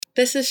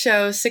This is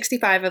show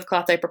 65 of the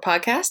Cloth Diaper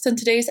Podcast, and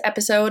today's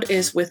episode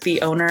is with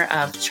the owner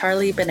of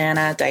Charlie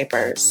Banana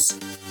Diapers.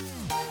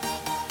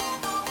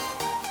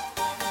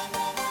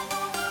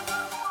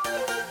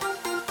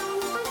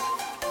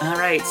 All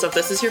right, so if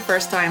this is your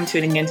first time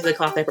tuning into the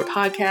Cloth Diaper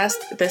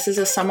Podcast, this is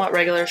a somewhat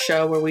regular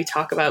show where we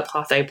talk about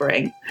cloth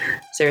diapering.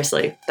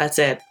 Seriously, that's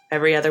it.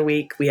 Every other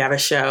week, we have a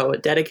show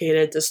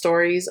dedicated to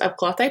stories of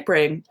cloth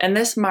diapering. And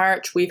this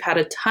March, we've had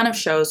a ton of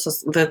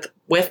shows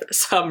with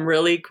some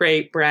really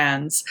great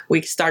brands.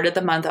 We started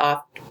the month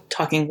off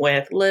talking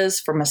with Liz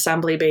from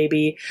Assembly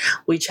Baby.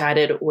 We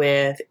chatted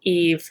with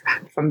Eve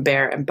from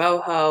Bear and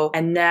Boho.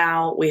 And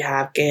now we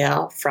have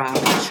Gail from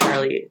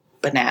Charlie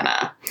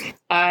Banana.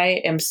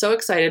 I am so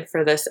excited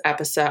for this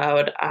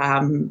episode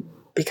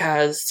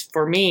because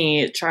for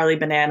me, Charlie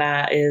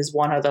Banana is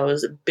one of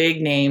those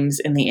big names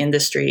in the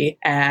industry,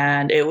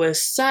 and it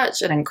was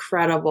such an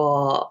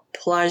incredible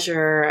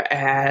pleasure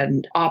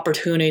and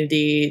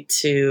opportunity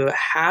to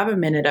have a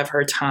minute of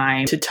her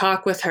time to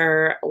talk with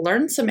her,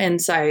 learn some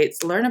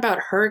insights, learn about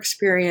her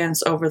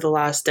experience over the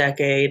last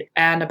decade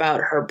and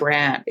about her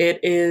brand. It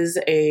is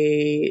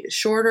a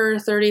shorter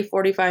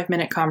 30-45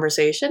 minute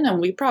conversation, and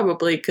we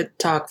probably could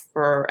talk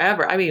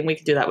forever. I mean, we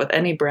could do that with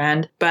any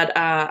brand, but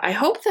I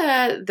hope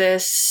that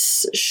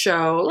this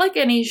show, like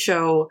any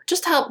show,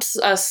 just helps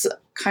us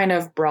kind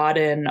of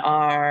broaden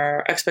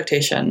our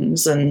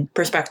expectations and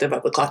perspective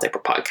of the Cloth Diaper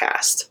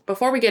Podcast.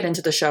 Before we get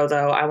into the show,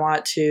 though, I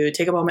want to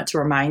take a moment to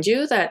remind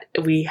you that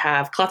we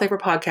have Cloth Diaper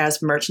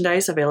Podcast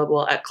merchandise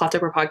available at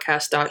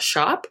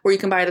clothdiaperpodcast.shop, where you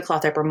can buy the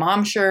Cloth Diaper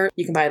Mom shirt,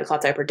 you can buy the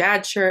Cloth Diaper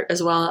Dad shirt,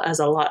 as well as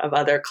a lot of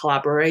other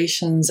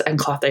collaborations and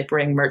cloth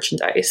diapering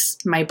merchandise.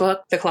 My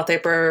book, The Cloth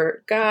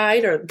Diaper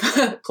Guide, or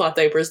Cloth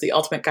Diapers, The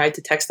Ultimate Guide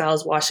to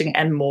Textiles, Washing,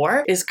 and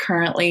More, is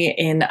currently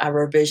in a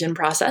revision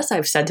process.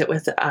 I've sent it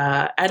with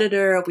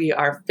editor. We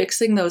are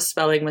fixing those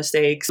spelling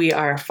mistakes. We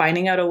are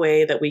finding out a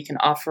way that we can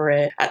offer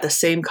it at the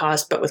same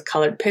cost, but with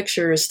colored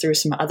pictures through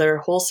some other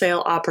wholesale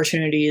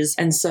opportunities.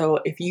 And so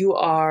if you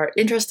are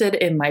interested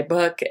in my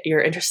book,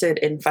 you're interested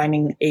in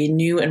finding a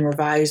new and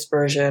revised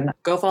version,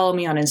 go follow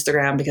me on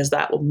Instagram, because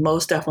that will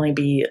most definitely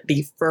be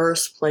the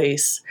first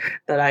place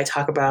that I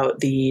talk about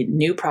the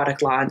new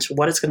product launch,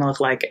 what it's going to look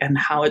like, and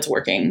how it's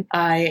working.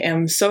 I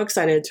am so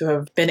excited to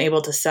have been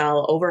able to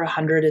sell over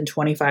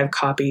 125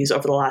 copies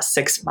over the last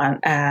 6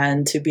 months,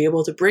 and to be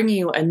able to bring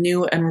you a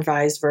new and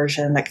revised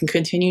version that can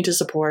continue to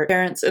support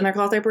parents in their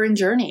cloth diapering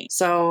journey.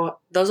 So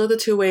those are the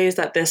two ways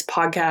that this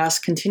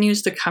podcast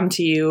continues to come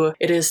to you.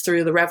 It is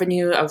through the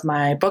revenue of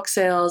my book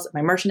sales,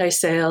 my merchandise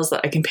sales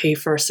that I can pay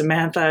for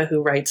Samantha,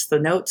 who writes the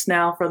notes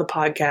now for the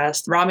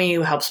podcast, Rami,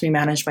 who helps me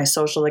manage my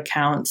social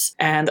accounts,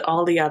 and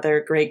all the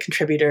other great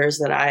contributors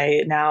that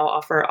I now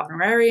offer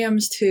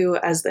honorariums to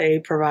as they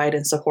provide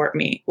and support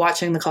me.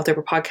 Watching the Cloth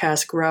Diaper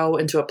Podcast grow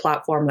into a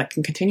platform that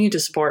can continue to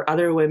support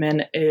other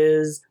women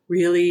is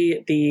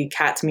really the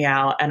cat's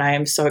meow, and I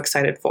am so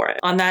excited for it.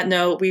 On that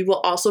note, we will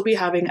also be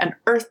having an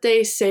Earth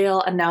Day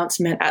sale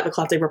announcement at the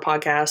Cloth Diaper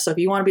Podcast. So if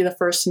you want to be the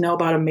first to know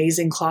about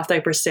amazing cloth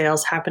diaper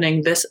sales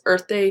happening this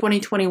Earth Day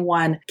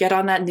 2021, get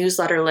on that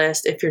newsletter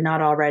list if you're not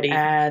already,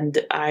 and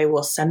I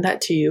will send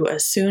that to you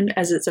as soon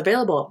as it's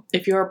available.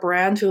 If you're a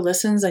brand who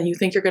listens and you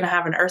think you're going to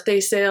have an Earth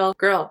Day sale,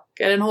 girl,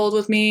 get in hold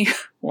with me.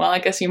 Well, I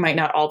guess you might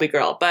not all be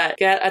girl, but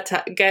get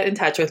in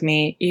touch with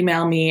me.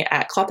 Email me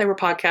at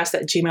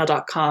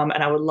clothdiaperpodcast@gmail.com,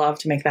 and I would love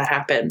to make that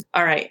happen.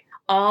 All right.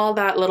 All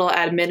that little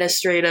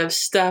administrative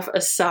stuff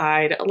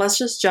aside, let's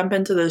just jump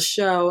into the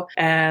show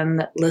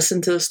and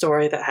listen to the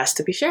story that has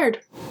to be shared.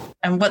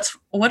 And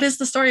what is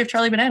the story of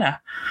Charlie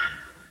Banana?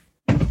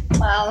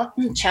 Well,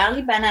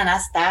 Charlie Banana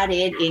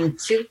started in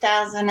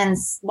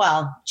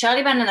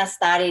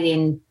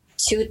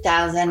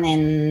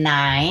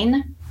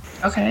 2009.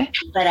 Okay.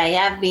 But I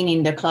have been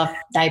in the cloth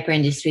diaper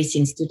industry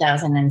since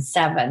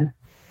 2007.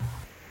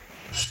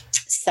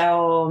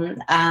 So,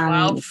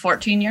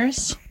 14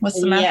 years? What's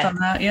the math on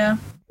that? Yeah.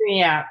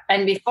 Yeah.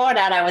 And before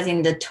that, I was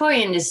in the toy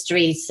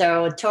industry.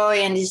 So toy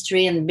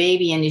industry and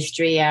baby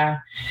industry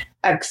are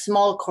a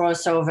small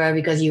crossover,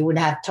 because you would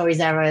have Toys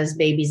R Us,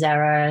 Babies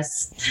R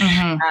Us,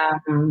 and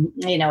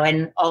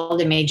all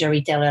the major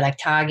retailers like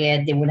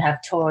Target, they would have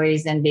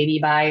toys and baby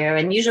buyer.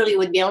 And usually it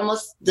would be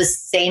almost the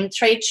same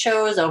trade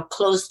shows or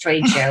close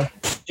trade show,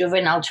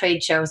 juvenile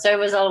trade show. So it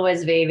was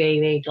always very, very,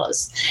 very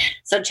close.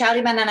 So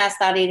Charlie Banana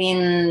started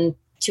in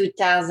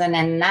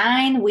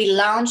 2009. We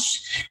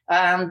launched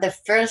the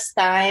first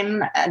time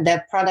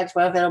the products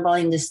were available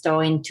in the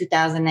store in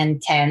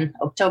 2010,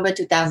 October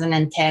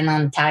 2010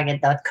 on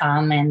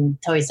Target.com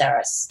and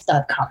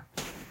ToysRUs.com.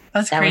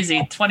 That's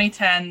crazy.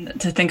 2010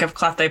 to think of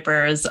cloth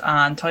diapers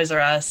on Toys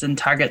R Us and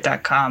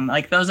Target.com.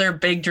 Like, those are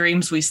big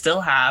dreams we still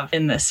have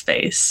in this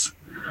space.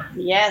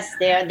 Yes,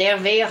 they're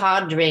very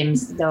hard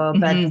dreams, though,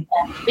 but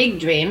big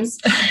dreams.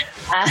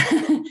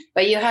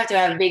 But you have to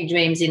have big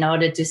dreams in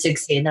order to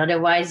succeed.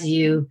 Otherwise,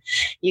 you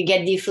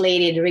get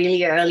deflated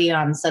really early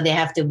on. So they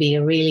have to be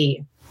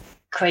really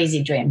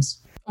crazy dreams.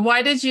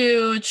 Why did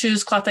you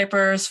choose cloth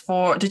diapers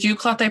did you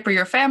cloth diaper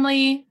your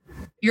family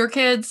your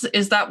kids,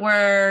 is that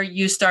where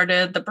you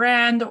started the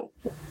brand?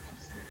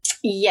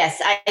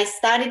 Yes, I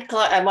started.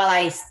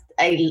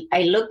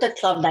 I looked at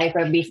Club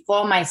Diaper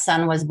before my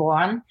son was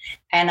born,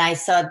 and I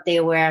thought they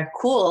were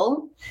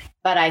cool,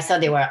 but I thought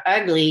they were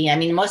ugly. I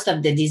mean, most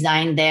of the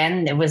design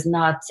then it was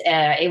not.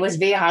 It was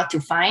very hard to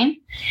find.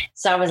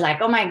 So I was like,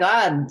 oh my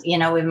god,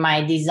 with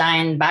my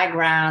design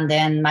background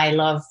and my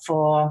love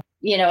for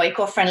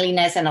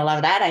eco-friendliness and all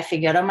of that, I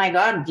figured, oh my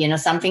God,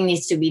 something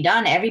needs to be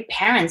done. Every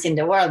parent in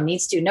the world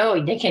needs to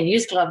know they can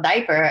use Club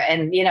Diaper.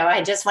 And,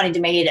 I just wanted to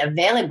make it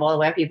available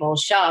where people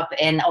shop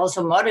and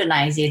also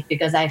modernize it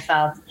because I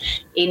felt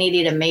it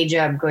needed a major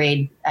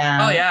upgrade.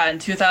 In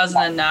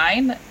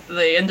 2009,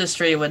 the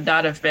industry would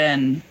not have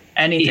been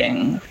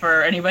anything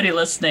for anybody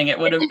listening. It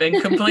would have been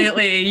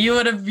completely,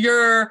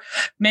 you're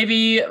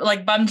maybe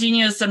like Bum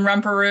Genius and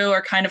Rumparoo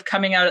are kind of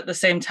coming out at the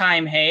same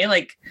time. Hey,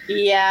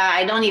 yeah,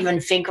 I don't even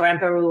think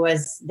Rumparoo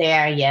was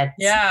there yet.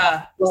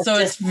 Yeah. So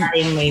it's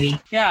starting maybe.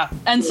 Yeah.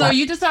 And so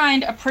you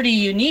designed a pretty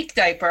unique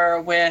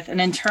diaper with an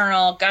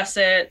internal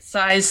gusset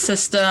size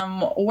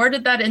system. Where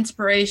did that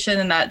inspiration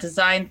and that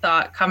design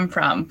thought come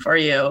from for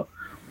you?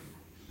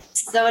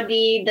 So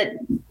the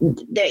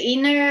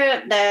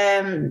inner,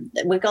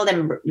 we call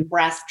them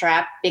bra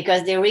strap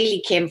because they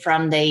really came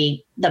from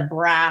the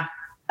bra.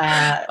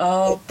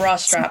 Bra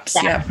straps.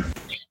 System. Yeah.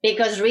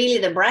 Because really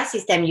the bra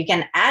system, you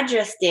can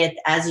adjust it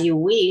as you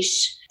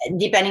wish,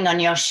 depending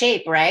on your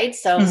shape, right?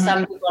 So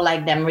some people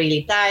like them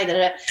really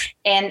tight,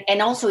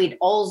 and also it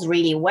holds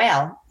really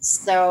well.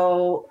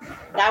 So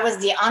that was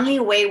the only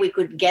way we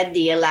could get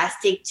the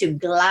elastic to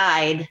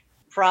glide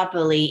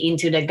properly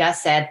into the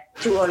gusset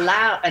to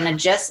allow an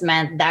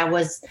adjustment that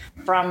was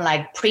from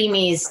like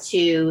preemies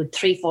to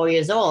 3-4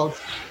 years old,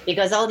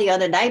 because all the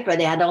other diaper,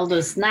 they had all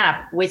those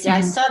snap, which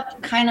I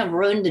thought kind of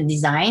ruined the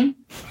design.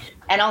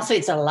 And also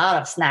it's a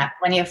lot of snap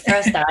when you're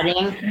first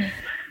starting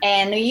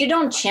and you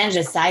don't change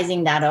the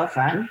sizing that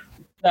often.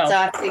 No. So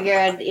I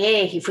figured,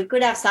 hey, if we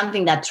could have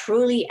something that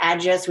truly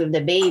adjusts with the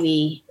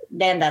baby,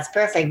 then that's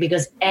perfect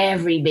because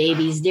every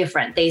baby is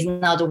different. There's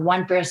not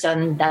one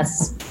person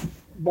that's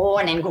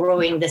born and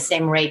growing the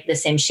same rate, the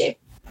same shape.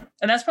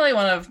 And that's probably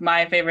one of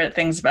my favorite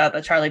things about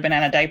the Charlie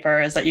Banana diaper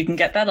is that you can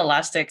get that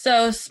elastic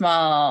so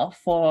small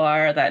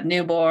for that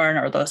newborn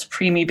or those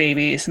preemie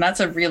babies. And that's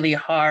a really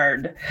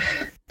hard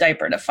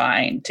diaper to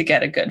find to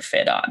get a good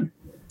fit on.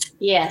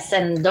 Yes,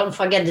 and don't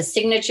forget the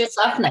signature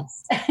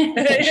softness. I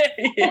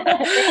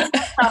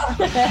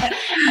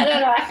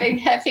don't know.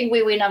 I think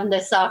we win on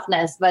the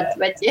softness, but I'll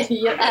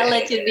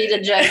let you be the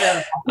judge of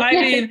that. I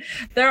mean,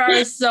 there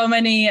are so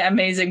many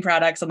amazing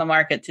products on the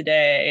market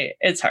today.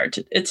 It's hard.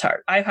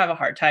 I have a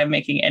hard time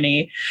making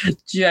any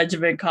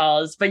judgment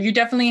calls, but you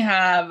definitely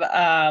have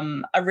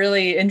a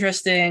really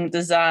interesting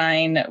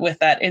design with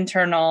that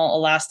internal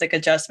elastic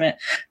adjustment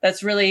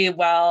that's really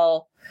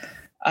well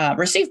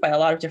received by a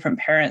lot of different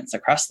parents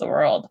across the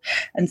world.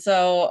 And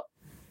so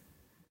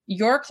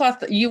your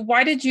cloth, you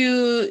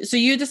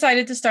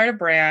decided to start a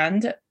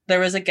brand. There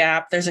was a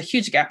gap. There's a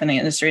huge gap in the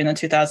industry in the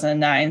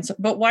 2009.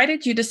 But why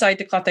did you decide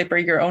to cloth diaper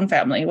your own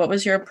family? What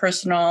was your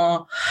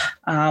personal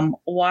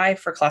why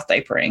for cloth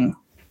diapering?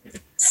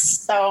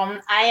 So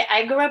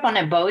I grew up on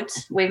a boat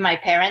with my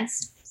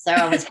parents. So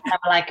I was kind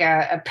of like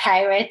a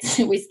pirate.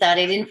 We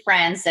started in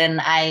France and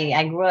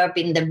I grew up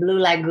in the blue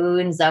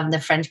lagoons of the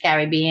French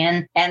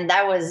Caribbean. And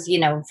that was,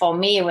 for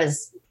me, it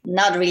was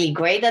not really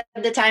great at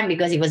the time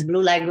because it was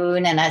Blue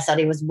Lagoon and I thought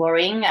it was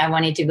boring. I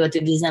wanted to go to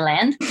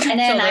Disneyland. And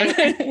then I went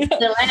to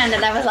Disneyland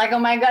and I was like, oh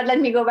my God, let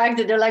me go back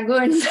to the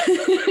lagoons.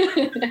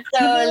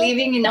 So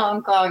living in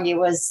Hong Kong, it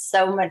was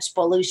so much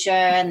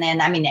pollution.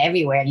 And I mean,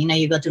 everywhere,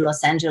 you go to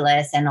Los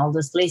Angeles and all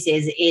those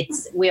places,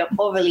 we're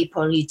overly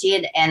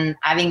polluted. And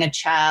having a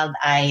child,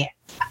 I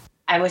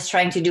was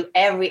trying to do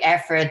every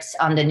effort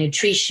on the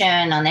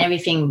nutrition, on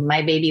everything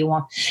my baby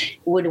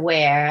would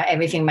wear,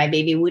 everything my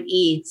baby would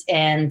eat.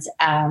 And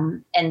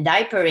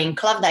diapering,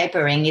 cloth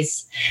diapering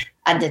is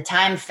at the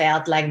time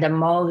felt like the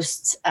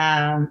most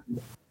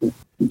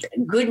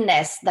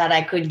goodness that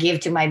I could give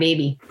to my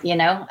baby.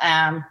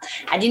 I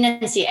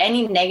didn't see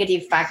any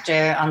negative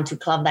factor onto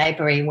cloth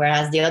diapering,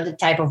 whereas the other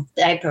type of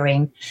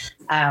diapering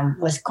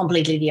was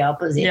completely the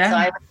opposite. Yeah.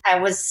 So I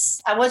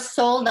was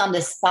sold on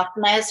the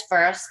softness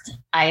first,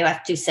 I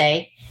have to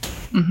say.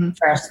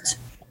 First,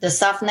 the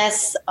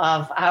softness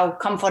of how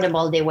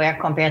comfortable they were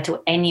compared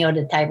to any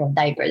other type of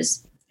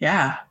diapers.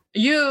 Yeah.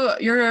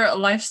 Your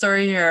life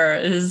story here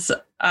is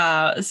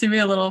seeming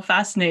a little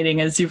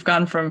fascinating as you've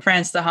gone from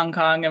France to Hong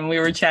Kong, and we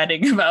were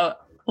chatting about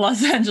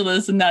Los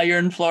Angeles and now you're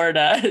in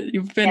Florida.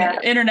 You've been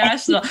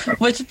international,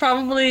 which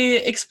probably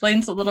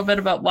explains a little bit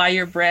about why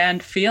your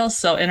brand feels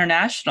so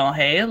international.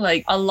 Hey,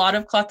 like a lot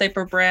of cloth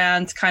diaper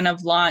brands kind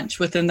of launch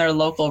within their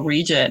local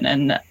region,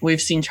 and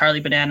we've seen Charlie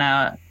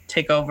Banana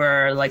take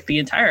over like the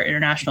entire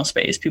international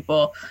space.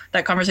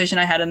 That conversation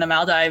I had in the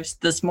Maldives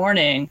this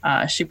morning,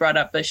 she brought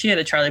up that she had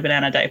a Charlie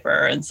Banana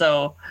diaper. And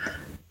so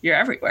you're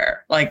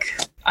everywhere. Like,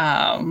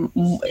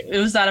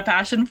 was that a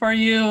passion for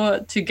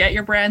you to get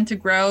your brand to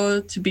grow,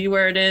 to be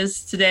where it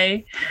is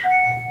today?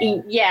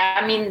 Yeah,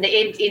 I mean,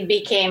 it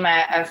became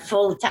a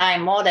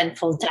full-time, more than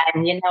full-time.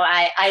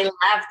 I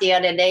laughed the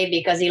other day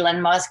because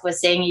Elon Musk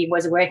was saying he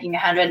was working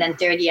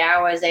 130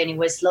 hours and he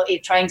was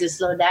trying to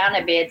slow down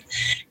a bit.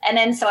 And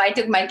then so I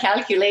took my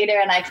calculator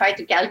and I tried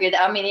to calculate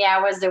how many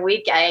hours a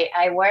week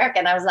I work.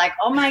 And I was like,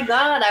 oh my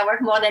God, I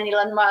work more than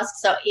Elon Musk.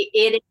 So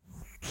it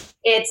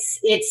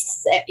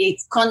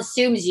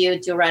consumes you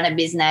to run a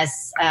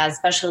business,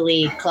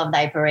 especially cloth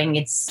diapering.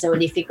 It's so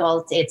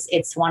difficult.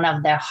 It's one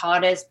of the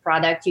hardest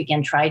products you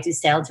can try to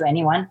sell to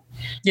anyone.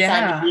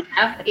 Yeah. So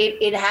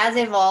it has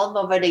evolved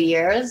over the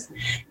years,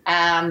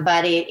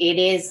 but it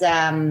is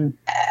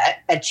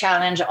a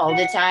challenge all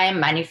the time.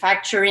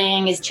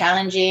 Manufacturing is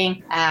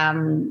challenging,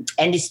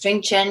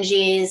 industry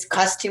changes,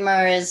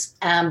 customers,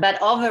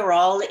 but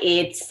overall,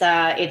 it's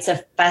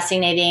a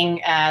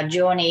fascinating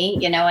journey,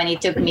 and it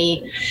took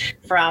me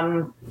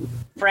from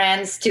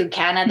France to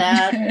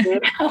Canada to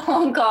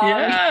Hong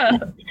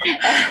Kong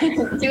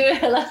to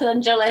Los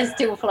Angeles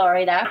to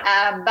Florida.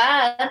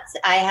 But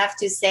I have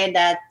to say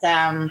that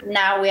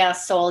now we are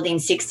sold in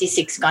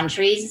 66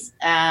 countries,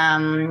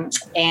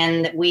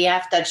 and we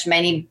have touched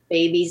many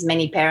babies,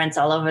 many parents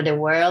all over the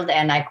world.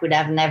 And I could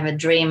have never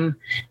dreamed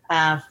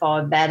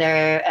for a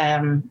better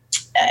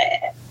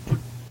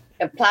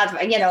a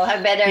platform,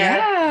 a better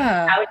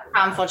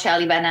outcome for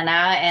Charlie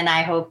Banana. And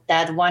I hope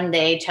that one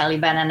day Charlie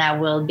Banana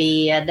will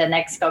be the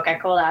next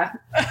Coca-Cola.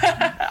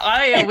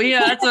 We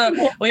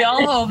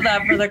all hope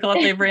that for the cloth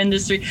diaper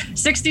industry.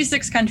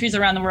 66 countries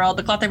around the world.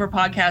 The Cloth Diaper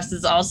podcast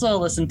is also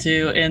listened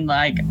to in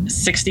like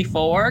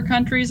 64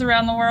 countries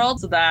around the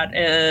world. So that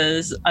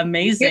is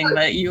amazing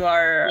that you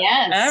are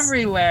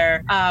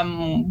everywhere.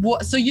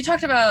 So you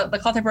talked about the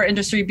cloth diaper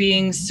industry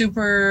being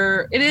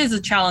it is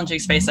a challenging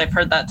space. I've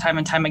heard that time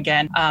and time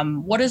again.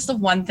 What is the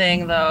one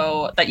thing,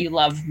 though, that you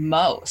love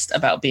most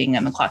about being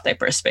in the cloth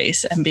diaper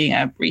space and being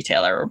a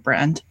retailer or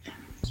brand?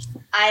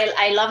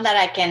 I love that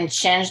I can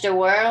change the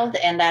world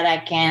and that I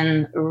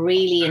can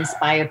really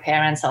inspire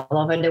parents all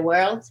over the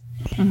world,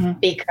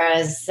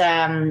 because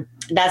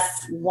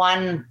that's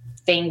one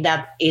thing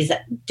that is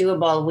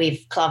doable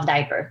with cloth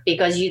diaper,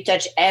 because you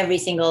touch every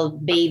single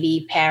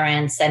baby,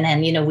 parents, and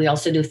then we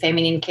also do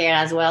feminine care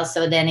as well.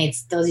 So then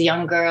it's those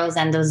young girls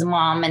and those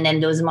mom, and then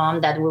those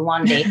mom that will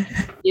one day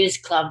use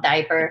cloth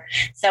diaper.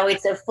 So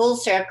it's a full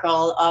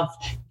circle of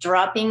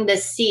dropping the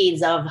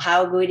seeds of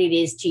how good it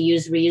is to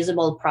use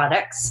reusable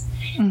products.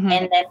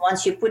 And then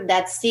once you put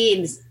that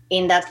seeds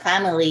in that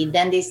family,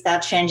 then they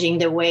start changing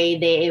the way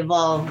they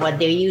evolve, what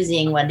they're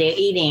using, what they're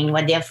eating,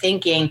 what they're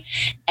thinking.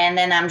 And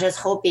then I'm just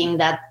hoping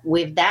that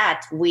with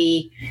that,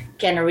 we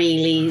can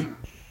really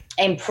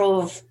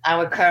improve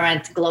our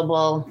current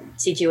global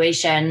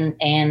situation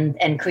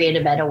and create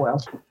a better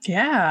world.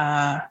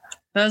 Yeah.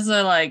 Those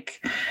are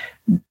like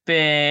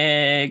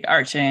big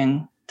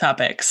arching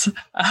topics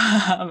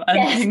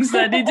and things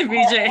that need to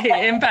be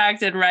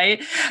impacted,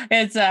 right?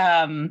 It's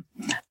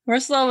we're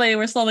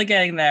slowly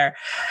getting there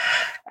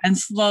and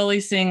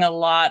slowly seeing a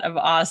lot of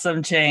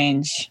awesome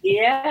change.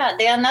 Yeah,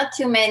 there are not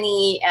too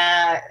many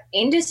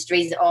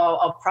industries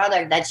or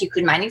product that you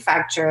could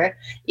manufacture,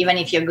 even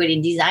if you're good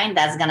in design,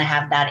 that's going to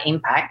have that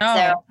impact.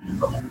 So,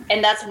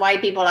 and that's why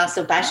people are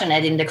so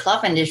passionate in the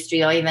cloth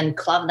industry, or even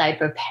cloth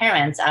diaper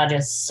parents are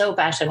just so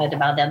passionate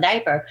about their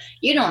diaper.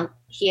 You don't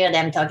hear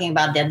them talking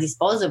about their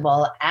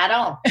disposable at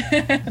all.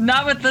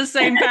 Not with the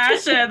same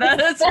passion,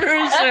 that's for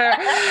sure.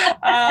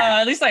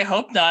 At least I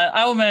hope not.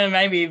 Oh man,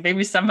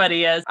 maybe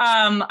somebody is.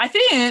 I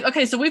think,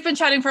 okay, so we've been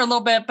chatting for a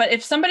little bit, but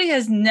if somebody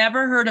has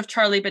never heard of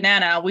Charlie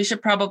Banana, we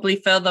should probably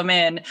fill them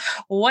in.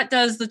 What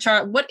is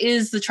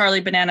the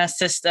Charlie Banana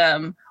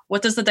system?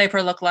 What does the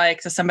diaper look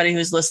like to somebody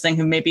who's listening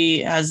who maybe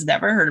has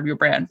never heard of your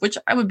brand, which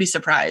I would be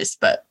surprised,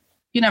 but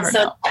you never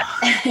know.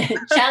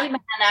 Charlie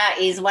Banana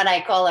is what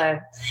I call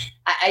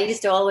I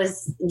used to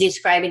always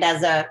describe it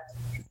as a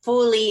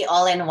fully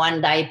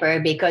all-in-one diaper,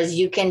 because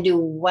you can do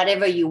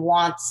whatever you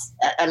want.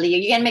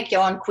 You can make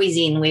your own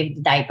cuisine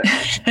with diaper.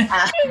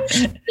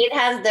 It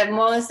has the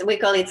most, we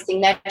call it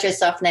signature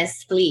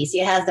softness fleece.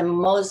 It has the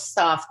most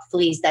soft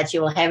fleece that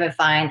you will ever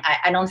find.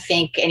 I don't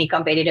think any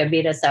competitor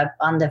beat us up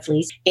on the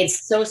fleece. It's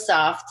so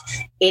soft.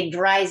 It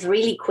dries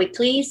really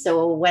quickly.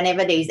 So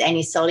whenever there is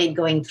any solid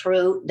going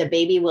through, the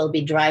baby will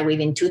be dry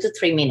within 2 to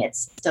 3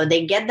 minutes. So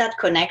they get that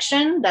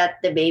connection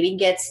that the baby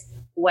gets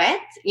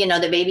wet,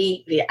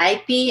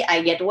 I pee,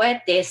 I get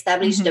wet, they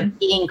establish the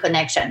peeing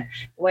connection.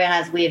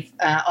 Whereas with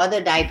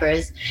other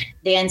diapers,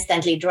 they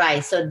instantly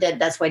dry. So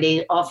that's why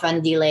they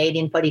often delayed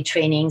in potty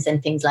trainings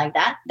and things like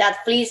that.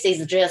 That fleece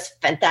is just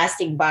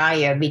fantastic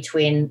barrier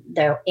between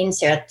the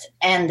insert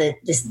and the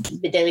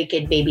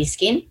delicate baby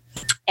skin.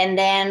 And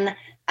then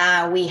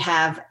we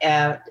have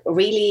a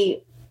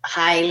really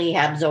highly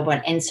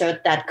absorbent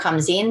insert that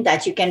comes in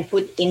that you can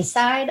put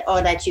inside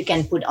or that you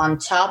can put on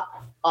top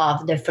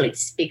of the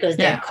fleece, because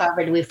they're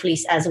covered with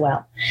fleece as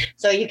well.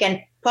 So you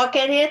can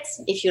pocket it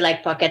if you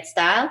like pocket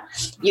style.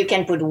 You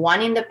can put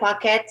one in the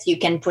pocket. You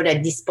can put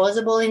a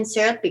disposable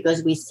insert,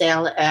 because we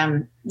sell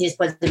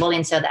disposable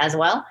insert as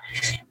well.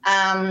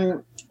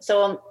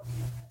 So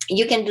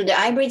you can do the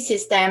hybrid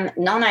system,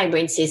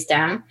 non-hybrid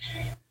system,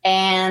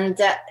 and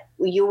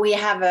we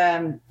have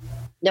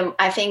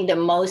I think the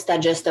most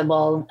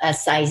adjustable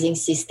sizing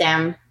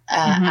system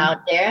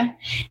out there,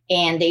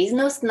 and there is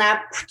no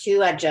snap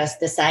to adjust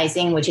the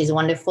sizing, which is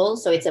wonderful.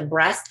 So it's a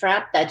brass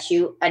strap that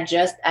you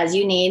adjust as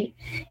you need,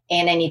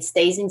 and then it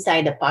stays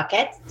inside the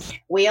pocket.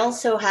 We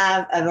also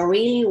have a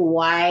really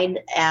wide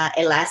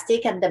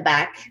elastic at the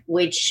back,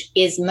 which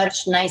is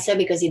much nicer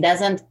because it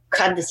doesn't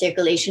cut the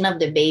circulation of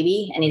the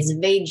baby, and it's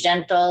very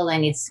gentle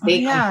and it's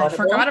very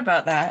comfortable. I forgot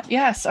about that.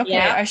 Yes. Okay.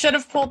 Yeah. I should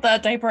have pulled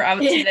that diaper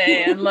out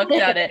today and looked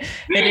at it.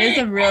 It is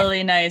a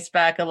really nice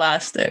back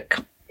elastic.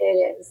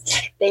 It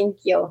is. Thank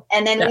you.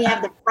 And then we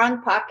have the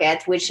front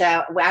pocket, which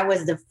I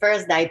was the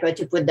first diaper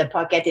to put the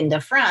pocket in the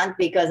front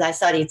because I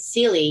thought it's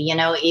silly. You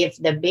know, if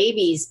the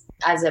baby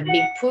has a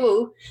big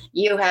poo,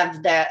 you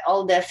have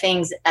all the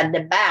things at the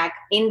back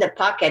in the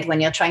pocket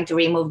when you're trying to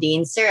remove the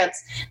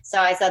inserts.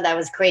 So I thought that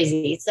was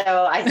crazy. So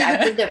I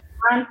put the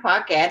front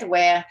pocket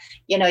where,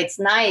 you know, it's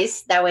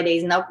nice. That way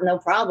there's no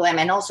problem.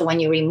 And also when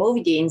you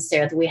remove the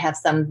insert, we have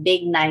some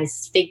big,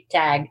 nice fig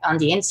tag on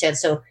the insert.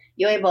 So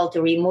you're able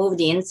to remove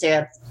the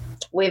insert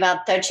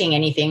without touching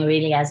anything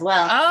really as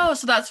well. Oh,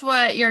 so that's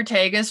what your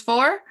tag is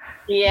for?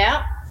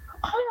 Yeah.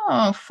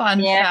 Oh,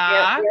 fun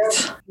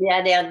fact.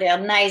 They're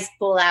nice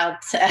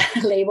pull-out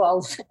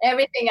labels.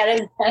 Everything.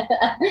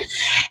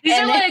 These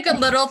are like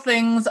little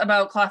things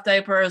about cloth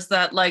diapers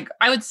that, like,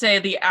 I would say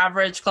the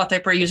average cloth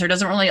diaper user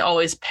doesn't really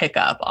always pick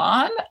up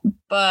on.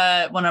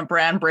 But when a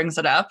brand brings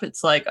it up,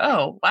 it's like,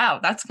 oh, wow,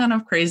 that's kind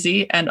of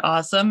crazy and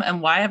awesome.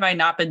 And why have I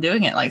not been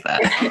doing it like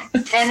that?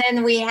 And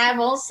then we have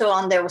also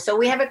so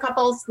we have a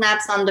couple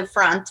snaps on the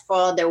front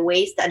for the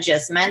waist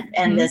adjustment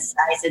and the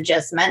size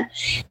adjustment.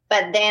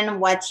 But then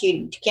what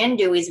you can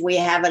do is we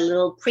have a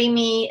little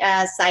preemie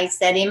size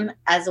setting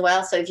as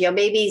well. So if your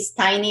baby is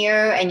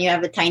tinier and you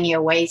have a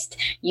tinier waist,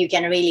 you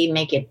can really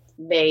make it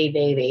very,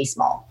 very, very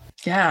small.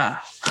 Yeah.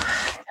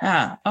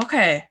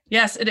 Okay.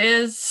 Yes, it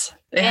is.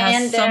 It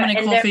has so many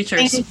cool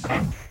features.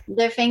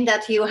 The thing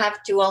that you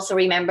have to also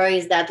remember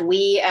is that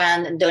we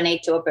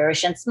donate to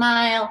Operation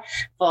Smile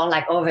for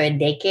like over a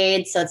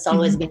decade. So it's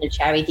always been a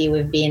charity.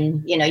 We've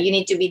been, you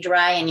need to be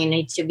dry and you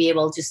need to be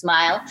able to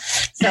smile.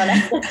 So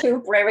that's the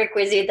two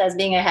prerequisites as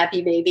being a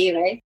happy baby,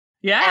 right?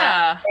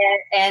 Yeah.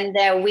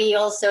 And we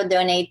also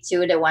donate to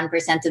the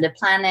 1% to the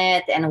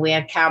planet, and we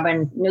are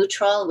carbon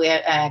neutral.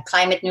 We're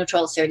climate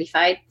neutral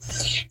certified.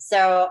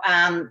 So,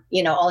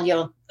 all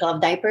your cloth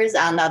diapers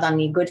are not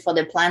only good for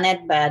the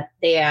planet, but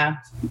they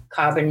are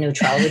carbon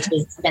neutral, which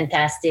is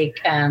fantastic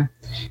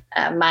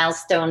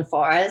milestone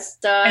for us.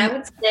 So I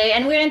would say,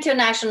 and we're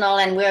international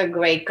and we're a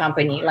great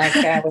company, like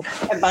a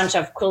bunch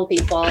of cool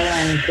people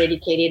and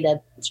dedicated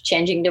at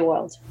changing the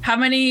world. How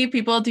many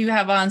people do you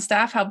have on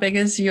staff? How big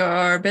is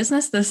your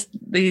business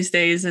these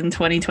days in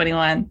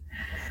 2021?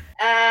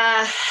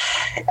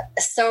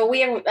 So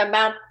we are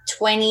about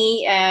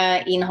 20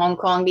 in Hong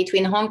Kong.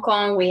 Between Hong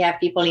Kong, we have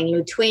people in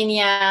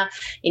Lithuania,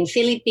 in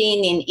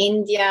Philippines, in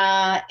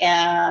India,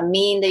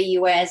 me in the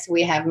US.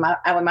 We have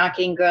our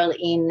marketing girl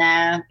in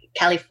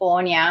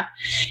California,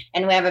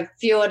 and we have a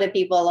few other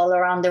people all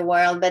around the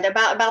world, but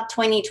about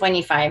 20,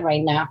 25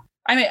 right now.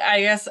 I mean, I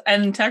guess,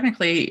 and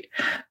technically,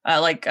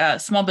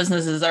 small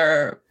businesses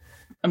are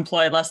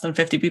employ less than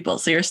 50 people.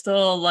 So you're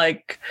still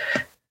like,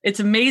 it's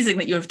amazing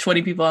that you have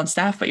 20 people on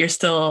staff, but you're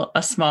still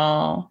a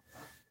small,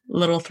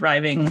 little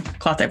thriving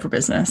cloth diaper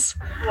business.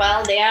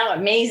 Well, they are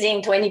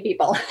amazing 20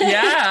 people.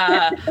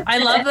 Yeah, I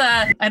love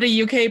that. I had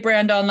a UK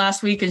brand on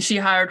last week and she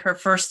hired her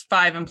first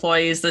 5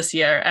 employees this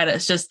year. And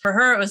it's just, for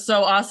her, it was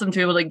so awesome to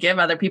be able to give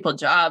other people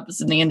jobs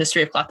in the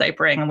industry of cloth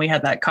diapering. And we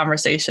had that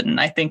conversation. And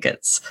I think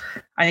it's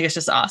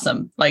just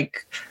awesome.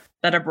 Like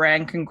that a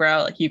brand can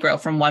grow, like you grow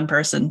from 1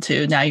 person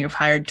to now you've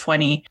hired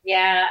 20.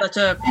 Yeah. Such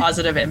a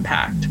positive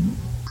impact.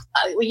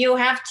 You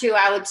have to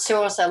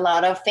outsource a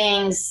lot of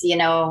things,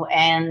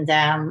 and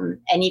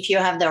if you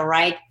have the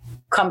right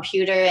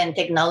computer and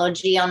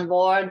technology on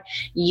board,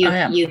 you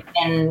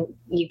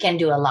can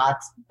do a lot.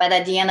 But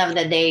at the end of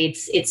the day,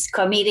 it's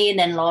committed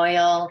and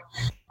loyal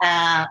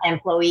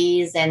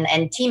employees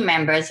and team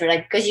members,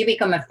 right? Because you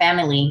become a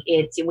family.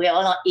 We're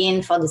all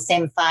in for the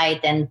same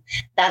fight, and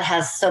that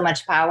has so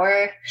much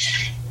power.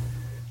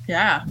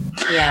 Yeah.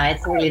 Yeah,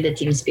 it's really the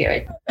team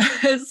spirit.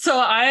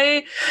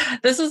 So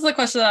this is the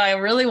question that I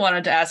really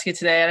wanted to ask you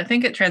today, and I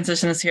think it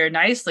transitions here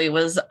nicely,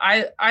 was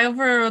I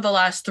over the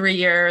last 3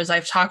 years,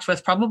 I've talked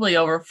with probably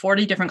over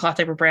 40 different cloth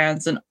diaper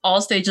brands in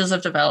all stages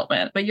of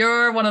development, but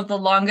you're one of the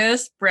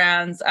longest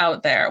brands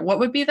out there. What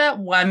would be that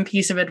one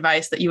piece of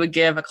advice that you would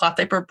give a cloth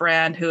diaper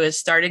brand who is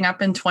starting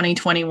up in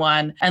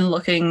 2021 and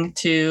looking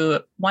to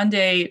one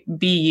day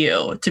be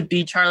you, to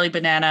be Charlie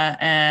Banana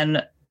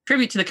and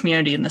tribute to the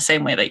community in the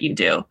same way that you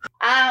do?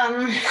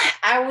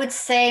 I would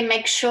say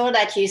make sure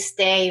that you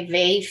stay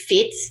very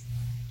fit,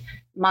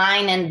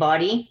 mind and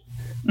body.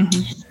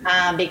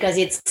 because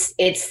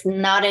it's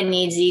not an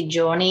easy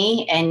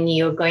journey, and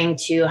you're going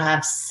to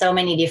have so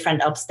many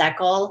different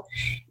obstacles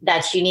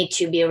that you need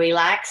to be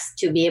relaxed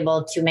to be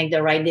able to make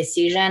the right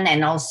decision,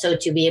 and also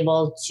to be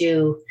able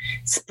to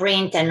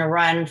sprint and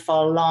run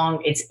for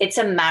long. It's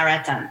a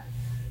marathon.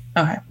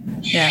 Okay.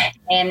 Yeah.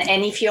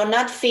 And if you're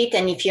not fit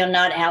and if you're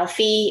not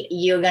healthy,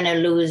 you're going to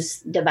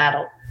lose the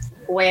battle.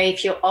 Where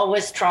if you're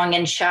always strong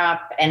and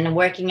sharp and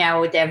working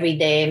out every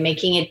day,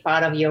 making it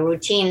part of your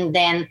routine,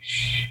 then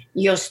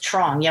you're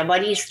strong. Your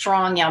body is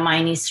strong, your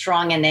mind is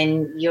strong, and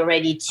then you're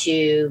ready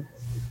to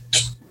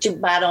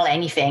battle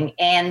anything.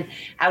 And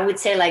I would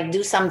say, like,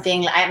 do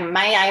something.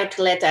 My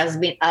outlet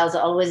has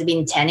always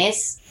been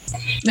tennis.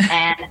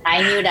 And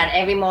I knew that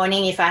every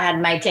morning, if I had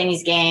my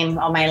tennis game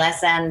or my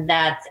lesson,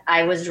 that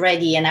I was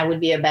ready and I would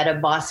be a better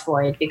boss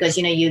for it, because,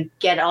 you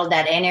get all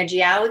that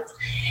energy out.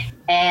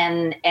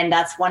 And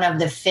that's one of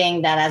the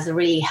things that has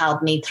really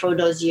helped me through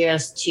those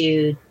years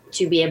to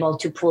be able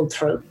to pull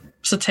through.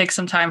 So take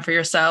some time for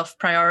yourself,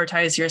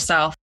 prioritize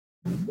yourself.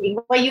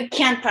 Well, you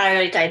can't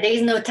prioritize. There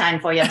is no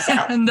time for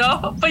yourself.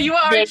 No, but you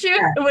are, aren't you?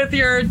 With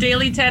your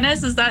daily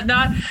tennis, is that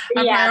not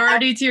a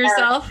priority to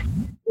yourself?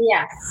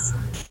 Yes.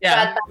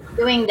 Yeah. But by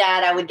doing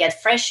that, I would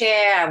get fresh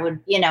air. I would,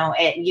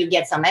 you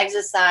get some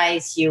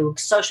exercise, you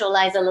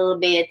socialize a little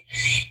bit.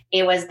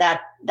 It was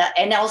that,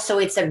 and also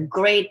it's a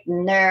great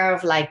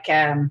nerve, like,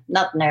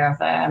 not nerve,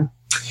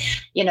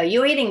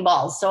 you're hitting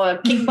balls. So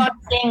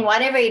kickboxing,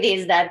 whatever it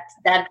is that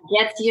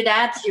gets you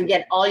you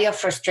get all your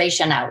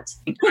frustration out.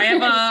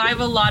 I have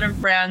a lot of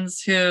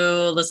friends who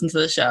listen to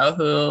the show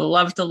who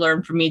love to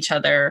learn from each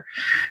other.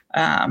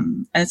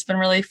 And it's been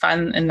really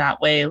fun in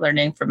that way,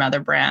 learning from other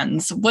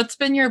brands. What's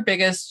been your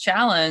biggest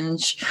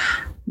challenge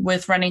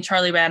with running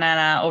Charlie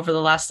Banana over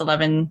the last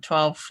 11,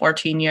 12,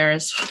 14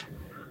 years?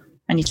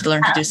 I need to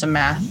learn to do some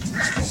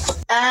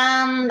math.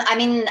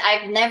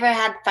 I've never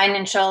had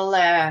financial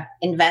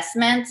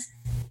investment.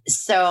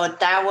 So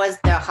that was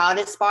the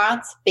hardest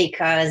part,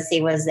 because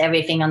it was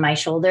everything on my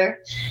shoulder.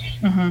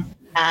 Mm-hmm.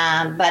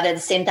 But at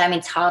the same time,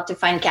 it's hard to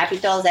find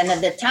capitals. And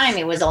at the time,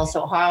 it was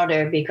also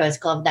harder because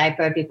Cloth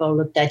Diaper, people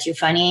looked at you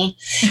funny.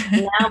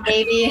 Now,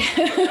 maybe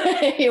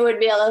it would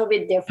be a little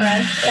bit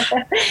different.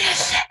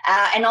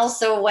 And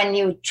also, when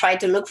you try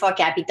to look for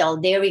capital,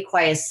 they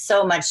require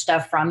so much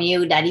stuff from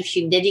you that if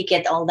you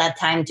dedicate all that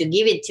time to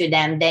give it to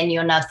them, then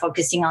you're not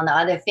focusing on the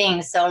other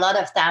things. So a lot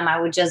of time, I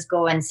would just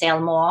go and sell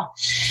more,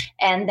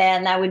 and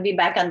then I would be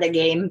back on the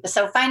game.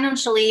 So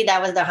financially,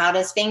 that was the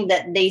hardest thing.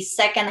 The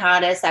second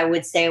hardest, I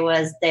would say,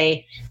 was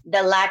the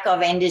lack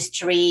of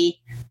industry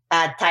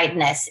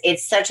tightness.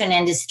 It's such an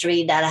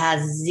industry that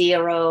has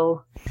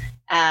zero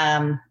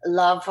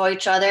love for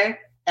each other.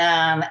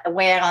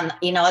 Where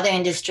in other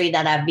industry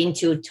that I've been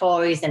to,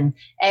 toys, and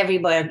every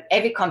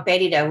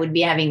competitor would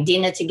be having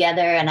dinner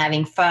together and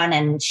having fun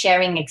and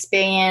sharing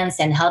experience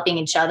and helping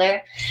each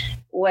other.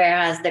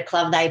 Whereas the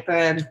Cloth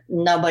Diaper,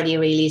 nobody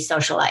really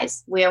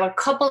socialized. We have a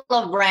couple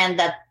of brands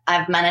that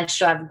I've managed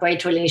to have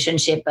great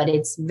relationship, but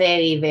it's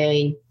very,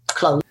 very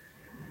close.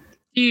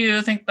 Do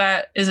you think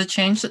that is a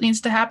change that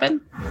needs to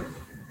happen?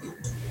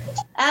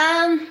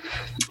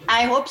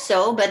 I hope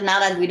so, but now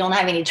that we don't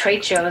have any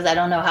trade shows, I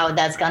don't know how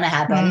that's going to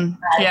happen.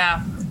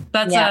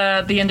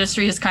 That's the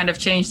industry has kind of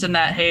changed in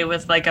that, hey,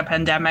 with like a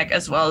pandemic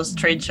as well as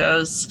trade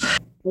shows.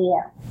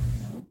 Yeah.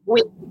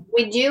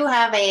 We do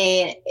have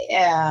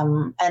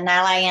an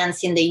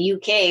alliance in the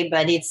UK,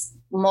 but it's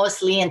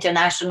mostly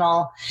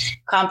international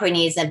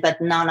companies,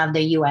 but none of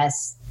the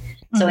US.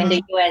 So in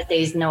the US, there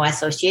is no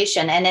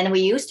association. And then we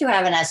used to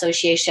have an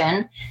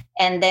association,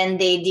 and then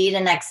they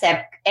didn't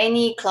accept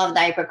any Cloth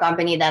Diaper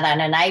company that had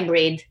an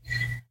hybrid,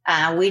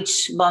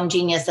 which Bomb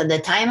Genius at the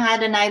time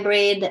had an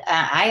hybrid.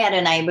 I had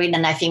an hybrid,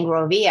 and I think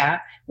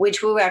Rovia,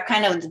 which we were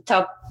kind of the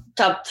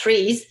top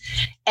threes.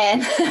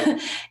 And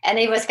and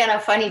it was kind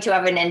of funny to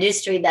have an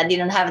industry that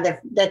didn't have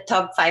the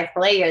top 5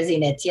 players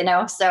in it,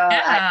 So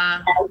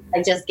I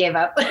just gave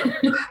up.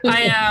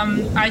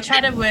 I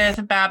chatted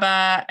with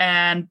Baba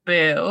and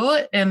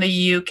Boo in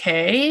the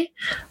UK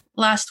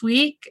last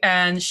week,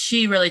 and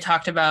she really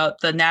talked about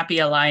the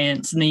Nappy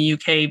Alliance in the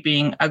UK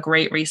being a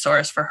great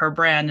resource for her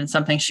brand and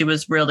something she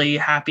was really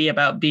happy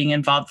about being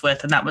involved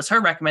with. And that was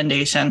her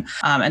recommendation.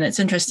 And it's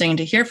interesting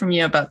to hear from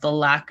you about the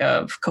lack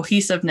of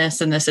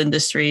cohesiveness in this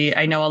industry.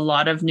 I know a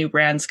lot of new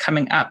brands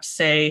coming up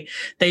say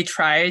they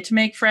try to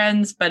make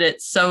friends, but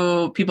it's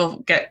so people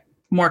get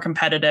more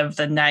competitive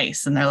than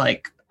nice. And they're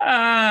like,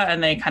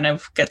 and they kind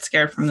of get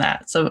scared from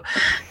that. So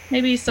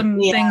maybe some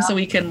things that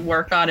we can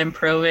work on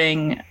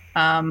improving.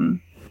 I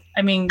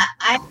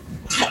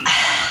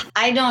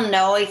don't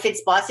know if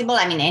it's possible.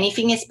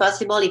 Anything is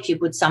possible if you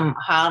put some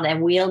heart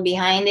and will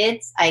behind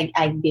it.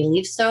 I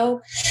believe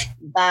so.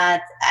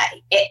 But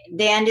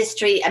the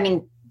industry,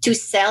 to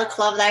sell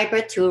Cloth Diaper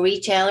to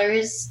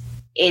retailers,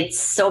 it's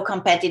so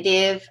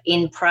competitive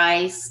in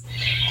price,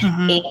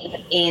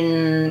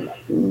 in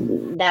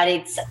that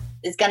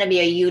it's going to be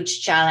a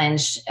huge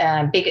challenge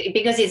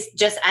because it's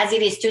just as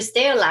it is to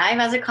stay alive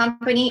as a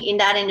company in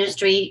that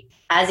industry.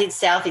 as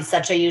itself is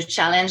such a huge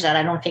challenge that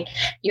I don't think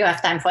you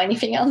have time for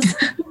anything else.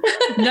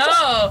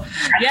 No.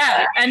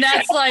 Yeah. And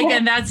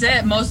that's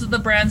it. Most of the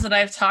brands that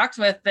I've talked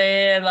with,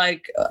 they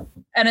like,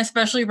 and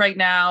especially right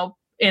now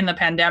in the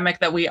pandemic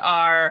that we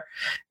are,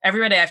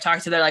 everybody I've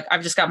talked to, they're like,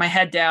 I've just got my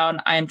head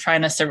down. I am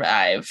trying to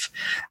survive.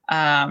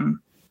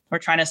 We're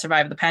trying to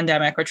survive the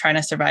pandemic. We're trying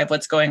to survive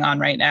what's going on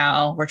right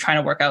now. We're trying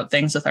to work out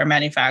things with our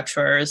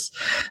manufacturers.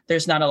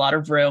 There's not a lot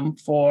of room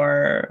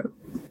for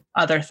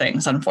other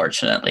things,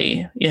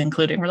 unfortunately,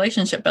 including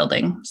relationship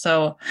building.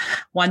 So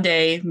one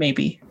day,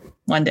 maybe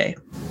one day.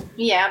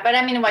 Yeah, but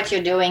I mean, what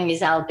you're doing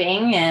is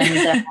helping.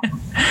 And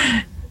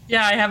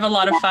yeah, I have a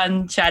lot of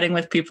fun chatting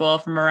with people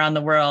from around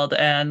the world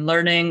and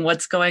learning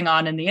what's going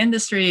on in the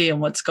industry and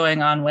what's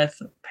going on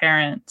with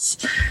parents.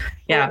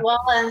 Yeah. Well,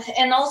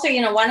 and also,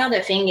 one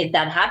other thing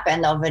that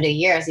happened over the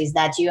years is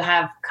that you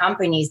have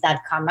companies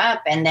that come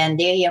up and then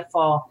they're here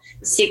for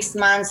 6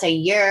 months, a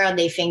year.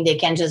 They think they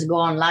can just go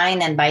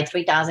online and buy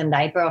 3,000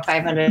 diapers or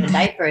 500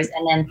 diapers.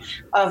 And then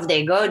off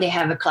they go. They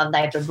have a Club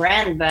Diaper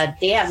brand, but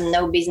they have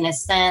no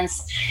business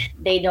sense.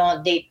 They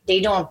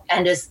don't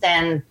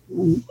understand.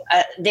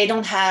 They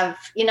don't have,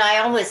 I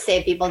always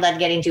say people that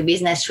get into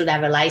business should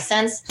have a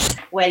license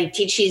where it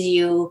teaches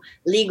you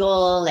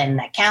legal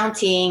and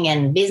accounting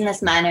and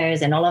business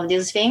manners and all of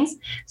those things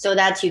so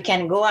that you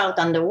can go out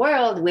on the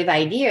world with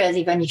ideas,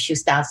 even if you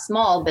start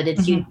small, but at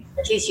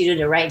least you do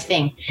the right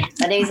thing.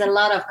 But there's a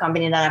lot of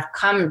companies that have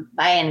come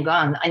by and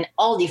gone on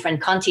all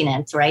different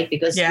continents, right?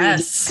 Because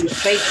yes. we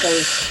trade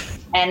shows.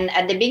 And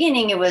at the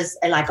beginning, it was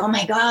like, oh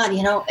my God,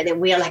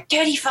 we are like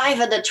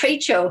 35 at the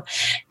trade show.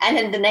 And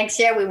then the next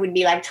year we would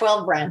be like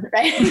 12 brand,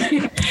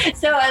 right?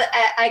 So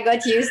I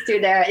got used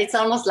to it's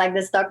almost like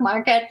the stock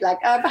market, like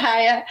up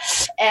higher.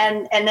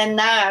 And then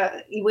now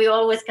we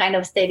always kind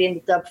of stayed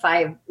in the top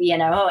 5,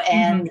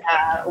 and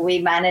we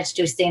managed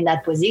to stay in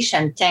that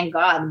position, thank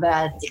God.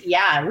 But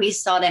yeah, we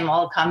saw them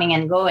all coming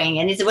and going,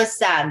 and it was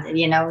sad,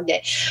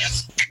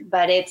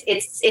 but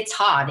it's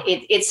hard.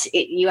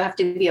 You have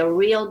to be a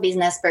real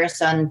business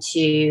person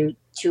to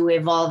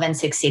evolve and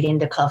succeed in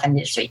the cloth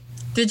industry.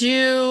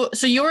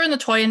 So you were in the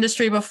toy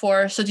industry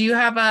before. So do you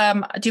have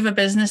a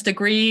business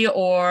degree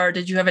or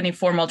did you have any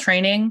formal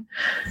training?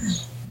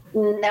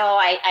 No,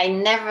 I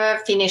never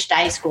finished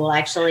high school,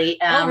 actually.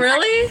 Oh,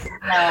 really?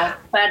 No,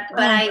 but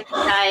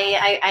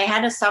I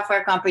had a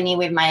software company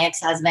with my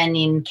ex-husband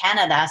in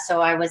Canada.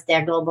 So I was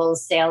their global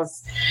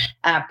sales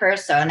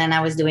person, and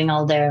I was doing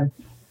all the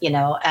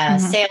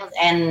sales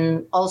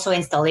and also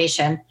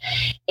installation.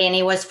 And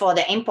it was for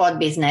the import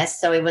business.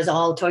 So it was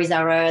all Toys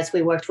R Us.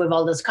 We worked with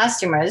all those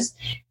customers.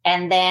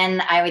 And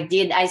then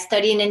I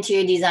studied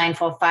interior design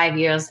for 5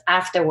 years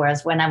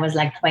afterwards when I was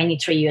like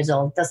 23 years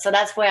old. So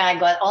that's where I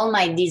got all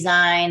my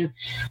design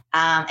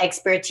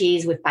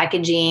expertise with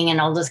packaging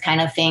and all those kind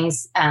of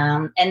things.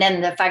 And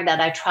then the fact that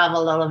I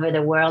traveled all over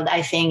the world,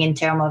 I think in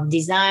terms of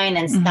design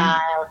and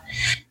style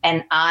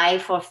and eye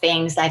for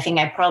things, I think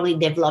I probably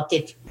developed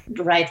it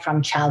right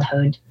from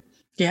childhood.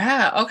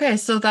 Yeah. Okay.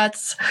 So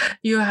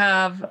you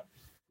have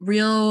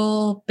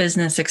real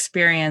business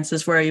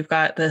experiences where you've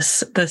got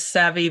this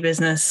savvy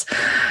business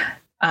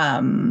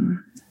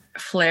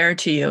flair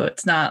to you.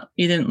 It's not,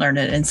 you didn't learn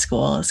it in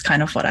school. It's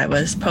kind of what I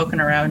was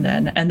poking around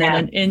in. And then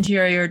in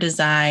interior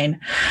design.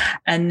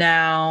 And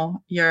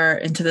now you're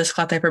into this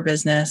cloth diaper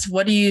business.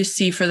 What do you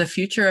see for the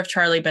future of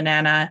Charlie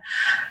Banana?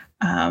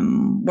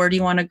 Where do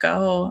you want to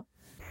go?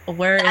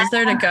 Where is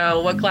there to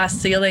go? What glass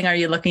ceiling are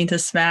you looking to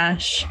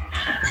smash?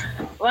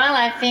 Well,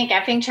 I think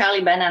Charlie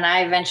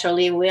Banana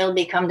eventually will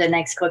become the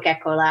next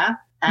Coca-Cola.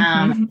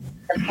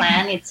 The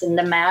plan, it's in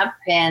the map,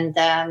 and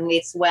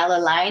it's well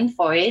aligned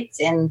for it.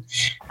 And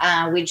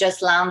we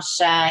just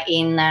launched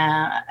in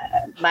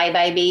Bye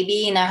Bye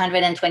Baby in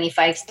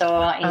 125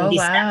 store in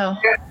December.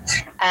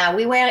 Wow.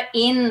 We were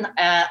in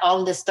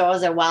all the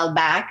stores a while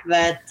back,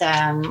 but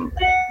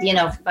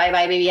Bye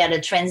Bye Baby had a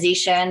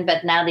transition,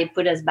 but now they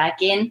put us back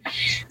in.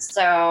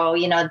 So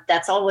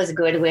that's always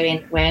good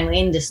when we're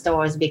in the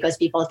stores because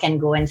people can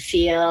go and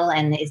feel,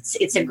 and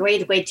it's a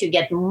great way to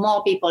get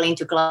more people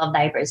into cloth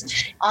diapers.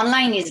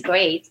 Online is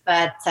great,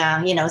 but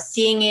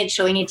seeing it,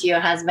 showing it to your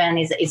husband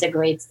is a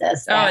great step.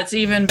 Oh, it's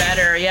even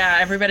better. Yeah,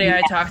 everybody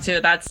I talk to,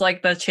 that's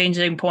like the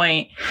changing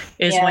point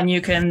is when you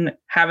can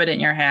have it in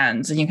your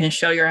hands and you can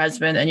show your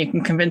husband and you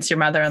can convince your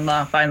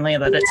mother-in-law finally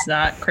that it's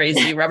not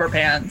crazy rubber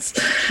pants.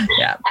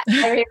 Yeah.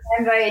 I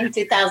remember in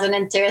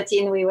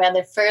 2013, we were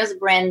the first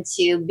brand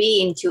to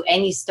be into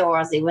any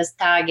stores. It was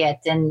Target,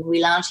 and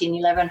we launched in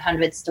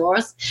 1,100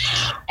 stores.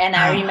 And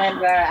I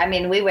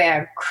remember, we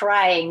were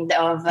crying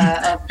of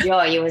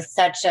joy. It was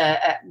such a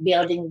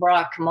building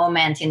block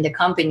moment in the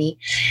company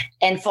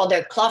and for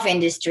the cloth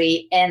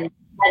industry. And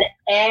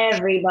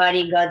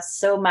everybody got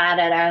so mad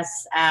at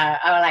us.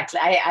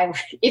 I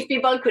if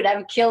people could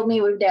have killed me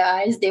with their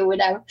eyes, they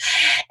would have.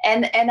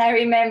 And I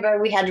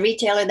remember we had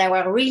retailers that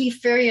were really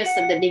furious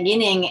at the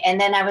beginning. And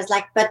then I was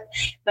like, but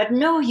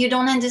no, you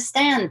don't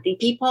understand. The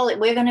people,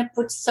 we're going to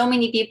put so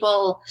many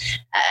people,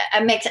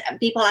 make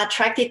people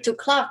attracted to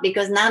cloth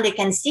because now they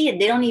can see it.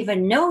 They don't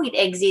even know it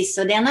exists.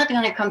 So they're not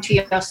going to come to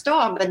your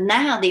store, but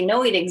now they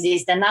know it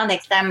exists. And now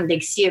next time they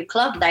see a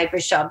cloth diaper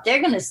shop,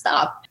 they're going to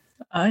stop.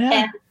 Oh,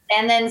 yeah.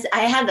 And then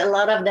I had a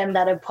lot of them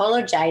that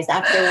apologized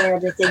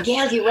afterward. They said,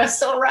 Gail, you were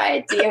so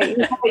right.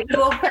 You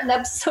opened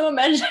up so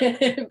much.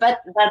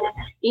 but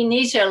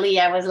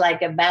initially, I was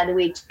like a bad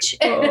witch.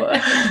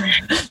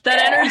 That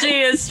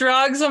energy is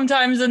strong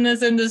sometimes in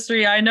this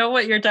industry. I know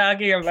what you're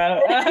talking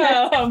about.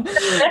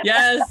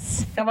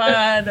 Yes, come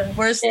on.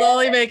 We're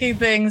slowly making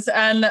things.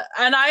 And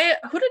I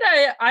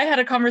had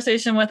a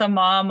conversation with a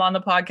mom on the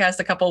podcast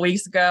a couple of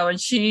weeks ago,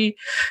 and she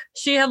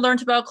had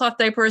learned about cloth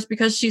diapers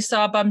because she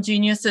saw Bum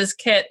Genius's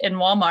kit in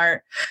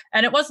Walmart,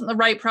 and it wasn't the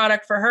right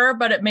product for her,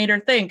 but it made her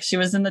think. She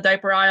was in the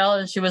diaper aisle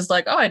and she was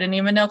like, oh, I didn't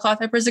even know cloth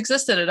diapers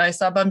existed. And I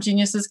saw Bum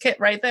Genius's kit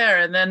right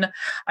there. And then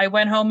I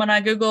went home and I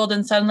Googled,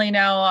 and suddenly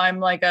now I'm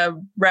like a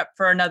rep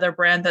for another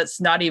brand that's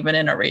not even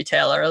in a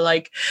retailer.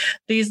 Like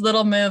these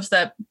little moves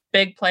that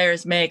big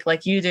players make,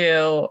 like you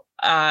do,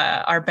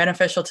 are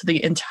beneficial to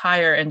the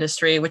entire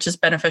industry, which is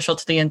beneficial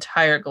to the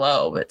entire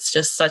globe. It's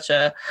just such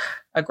a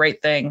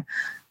great thing.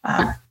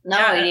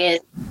 It is.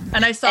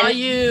 And I saw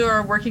you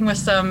are working with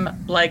some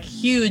like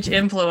huge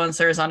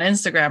influencers on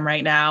Instagram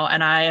right now.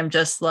 And I am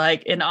just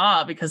like in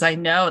awe because I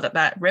know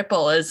that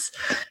Ripple is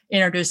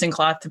introducing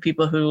cloth to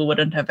people who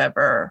wouldn't have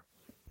ever.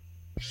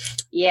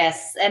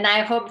 Yes, and I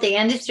hope the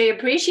industry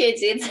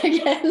appreciates it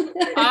again.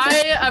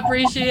 I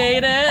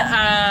appreciate it.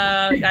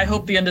 I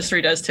hope the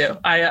industry does too.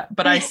 I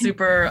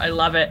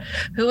love it.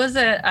 Who is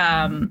it?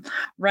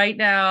 Right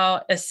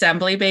now,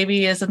 Assembly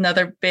Baby is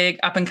another big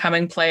up and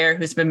coming player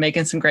who's been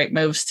making some great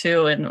moves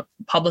too and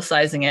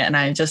publicizing it. And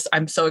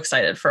I'm so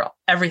excited for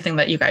everything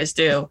that you guys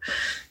do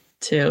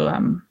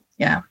to,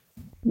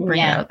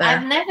 bring it out there.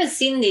 I've never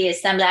seen the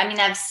Assembly. I mean,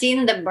 I've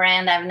seen the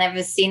brand. I've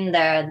never seen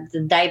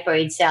the diaper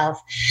itself.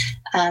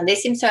 They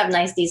seem to have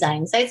nice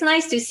designs. So it's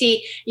nice to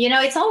see,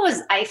 it's always,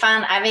 I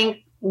found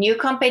having new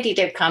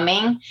competitor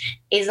coming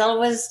is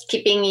always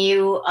keeping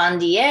you on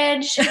the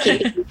edge,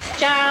 keeping you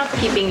sharp,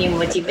 keeping you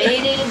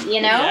motivated,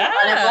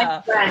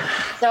 Yeah.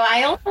 So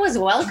I always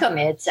welcome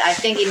it. I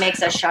think it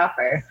makes us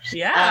sharper.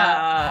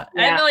 Yeah.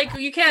 And like,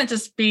 you can't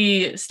just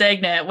be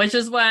stagnant, which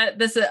is what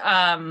this,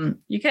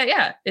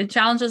 it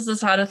challenges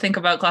us how to think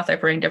about cloth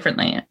diapering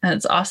differently. And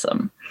it's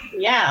awesome.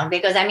 Yeah,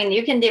 because I mean,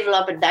 you can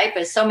develop a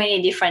diaper so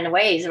many different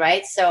ways,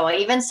 right? So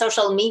even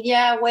social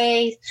media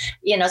ways,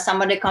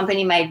 some of the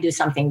company might do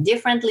something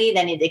differently,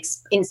 then it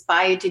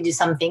inspires you to do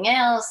something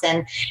else,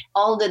 and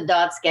all the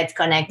dots get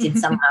connected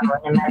somehow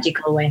in a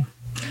magical way.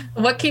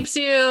 What keeps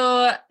you,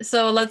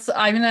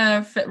 I'm going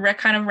to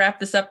kind of wrap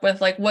this up with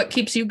like, what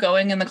keeps you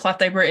going in the cloth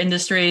diaper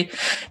industry,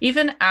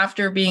 even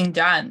after being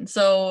done?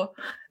 So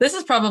this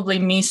is probably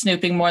me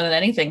snooping more than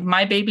anything.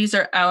 My babies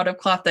are out of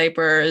cloth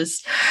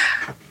diapers.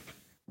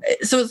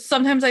 So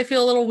sometimes I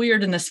feel a little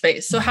weird in this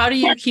space. So how do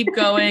you keep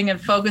going and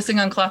focusing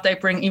on cloth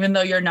diapering, even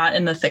though you're not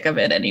in the thick of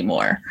it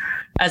anymore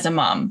as a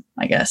mom,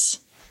 I guess?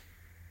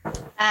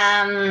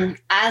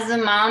 As a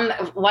mom,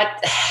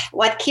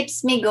 what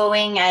keeps me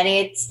going at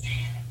it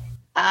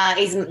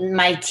is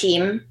my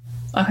team.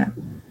 Okay.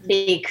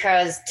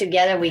 Because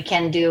together we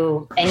can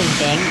do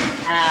anything.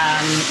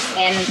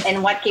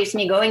 And what keeps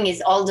me going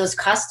is all those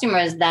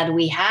customers that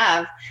we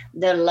have,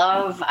 the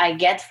love I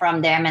get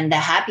from them and the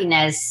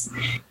happiness.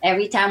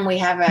 Every time we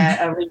have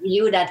a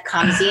review that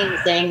comes in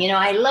saying,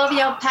 I love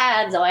your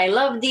pads, or I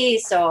love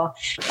this, or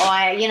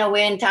we're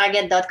in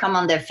Target.com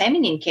on the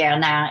feminine care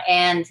now,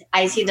 and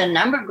I see the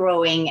number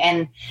growing,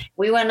 and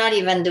we were not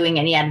even doing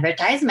any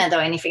advertisement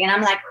or anything. And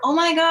I'm like, oh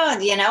my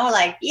God,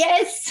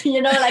 yes,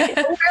 like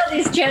the world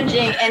is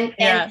changing.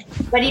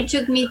 But it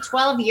took me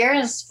 12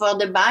 years for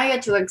the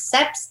buyer to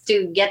accept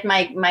to get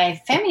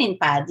my feminine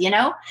pad,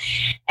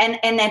 and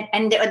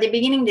at the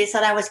beginning they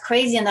thought I was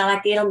crazy, and they're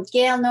like,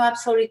 Gail, no,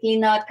 absolutely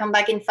not. Come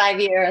back in 5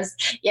 years,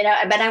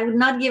 but I would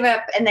not give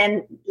up. And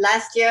then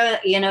last year,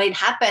 it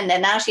happened,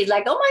 and now she's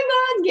like, oh my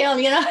God, Gail,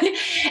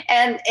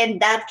 and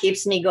that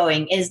keeps me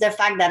going, is the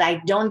fact that I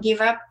don't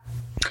give up,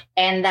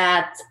 and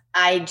that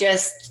I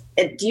just,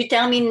 you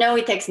tell me no,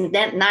 it takes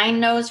 9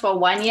 no's for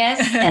 1 yes,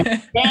 and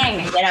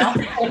dang, Now,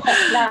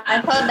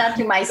 I told that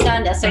to my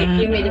son, so he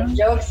gave me the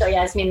joke, so he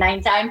asked me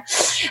 9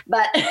 times,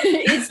 but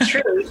it's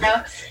true,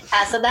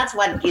 so that's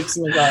what keeps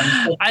me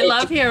going. I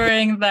love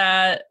hearing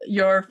that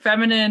your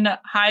feminine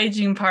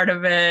hygiene part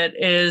of it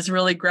is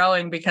really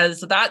growing, because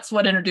that's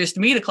what introduced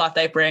me to cloth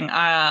diapering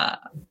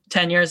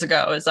 10 years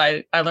ago, is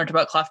I learned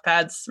about cloth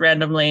pads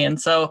randomly. And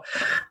so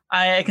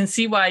I can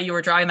see why you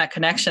were drawing that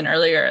connection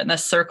earlier, and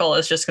this circle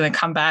is just going to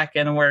come back,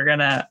 and we're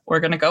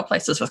gonna go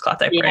places with cloth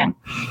diapering.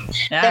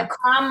 Yeah. The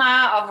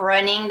karma of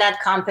running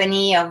that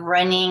company, of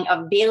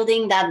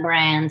building that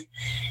brand,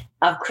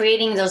 of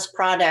creating those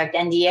products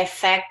and the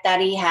effect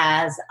that it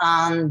has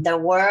on the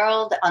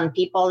world, on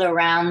people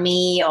around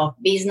me, or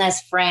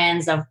business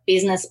friends, of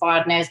business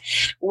partners,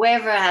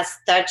 whoever has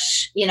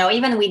touched,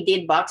 even we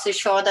did boxer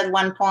short at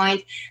one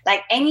point,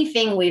 like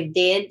anything we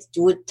did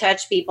would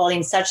touch people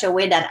in such a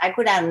way that I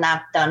could have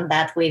not done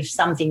that with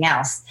something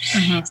else.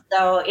 Mm-hmm.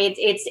 So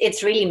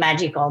it's really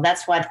magical.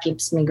 That's what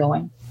keeps me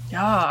going.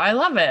 Yeah, I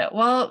love it.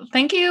 Well,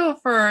 thank you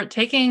for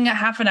taking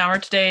half an hour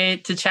today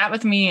to chat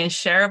with me and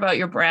share about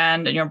your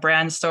brand and your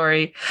brand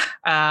story.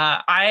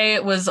 I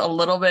was a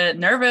little bit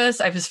nervous.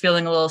 I was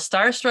feeling a little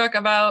starstruck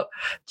about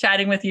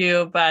chatting with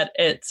you, but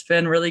it's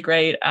been really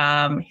great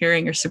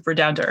hearing you're super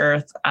down to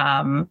earth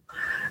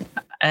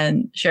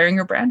and sharing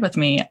your brand with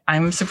me.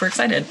 I'm super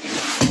excited.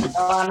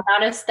 Oh, I'm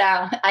not a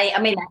star.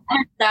 I'm a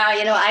star.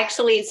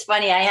 Actually, it's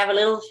funny. I have a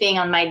little thing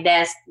on my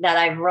desk that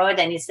I wrote,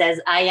 and it says,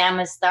 "I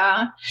am a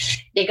star,"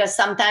 because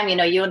sometimes,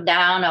 you're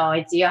down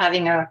or you're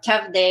having a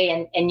tough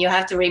day, and you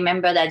have to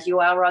remember that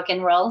you are rock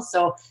and roll.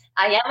 So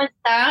I am a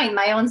star in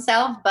my own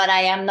self, but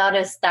I am not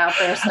a star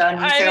person.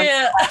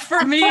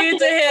 For me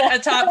to hit a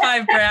top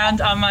 5 brand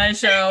on my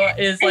show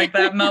is like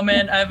that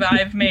moment of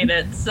I've made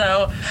it.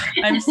 So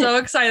I'm so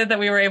excited that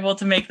we were able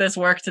to make this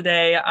work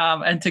today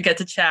and to get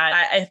to chat.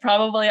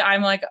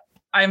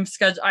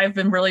 I've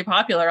been really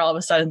popular all of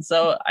a sudden.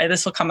 So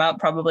this will come out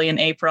probably in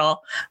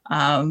April.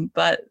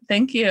 But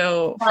thank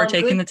you for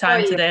taking the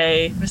time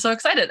today. I'm so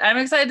excited. I'm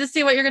excited to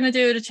see what you're going to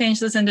do to change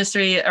this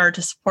industry or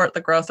to support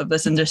the growth of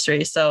this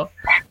industry. So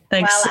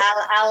thanks. Well,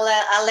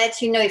 I'll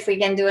let you know if we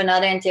can do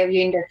another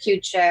interview in the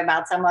future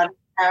about some other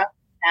stuff.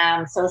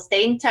 So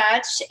stay in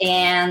touch,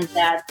 and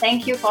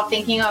thank you for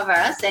thinking of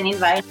us and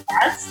inviting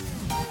us.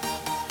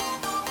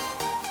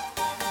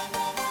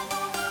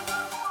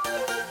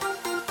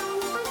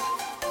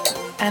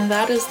 And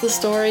that is the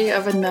story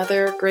of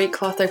another great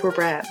cloth diaper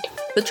brand.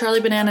 The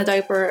Charlie Banana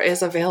diaper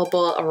is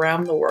available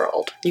around the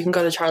world. You can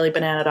go to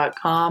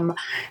charliebanana.com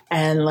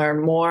and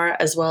learn more,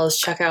 as well as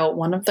check out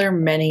one of their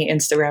many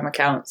Instagram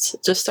accounts.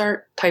 Just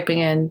start typing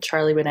in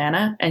Charlie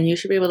Banana, and you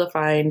should be able to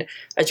find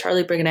a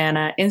Charlie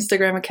Banana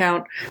Instagram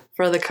account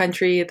for the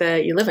country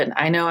that you live in.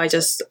 I know I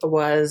just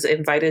was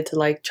invited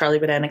to Charlie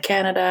Banana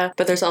Canada,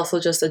 but there's also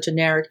just a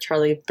generic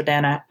Charlie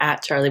Banana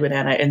at Charlie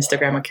Banana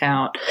Instagram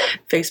account,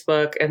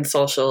 Facebook, and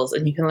socials,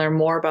 and you can learn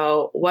more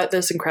about what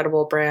this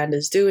incredible brand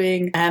is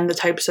doing and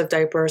the types of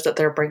diapers that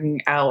they're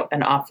bringing out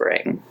and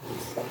offering.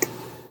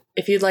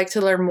 If you'd like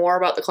to learn more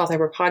about the Cloth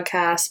Diaper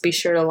Podcast, be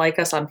sure to like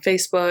us on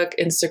Facebook,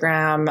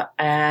 Instagram,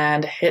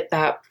 and hit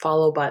that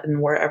follow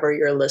button wherever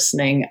you're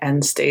listening,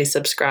 and stay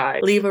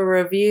subscribed. Leave a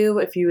review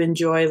if you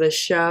enjoy the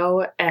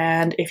show,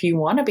 and if you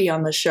want to be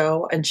on the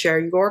show and share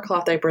your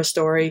cloth diaper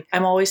story,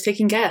 I'm always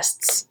taking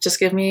guests. Just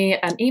give me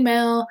an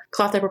email,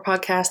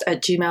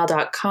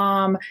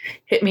 clothdiaperpodcast@gmail.com.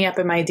 Hit me up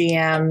in my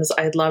DMs.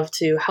 I'd love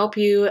to help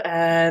you,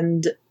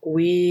 and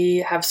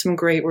we have some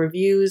great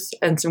reviews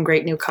and some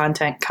great new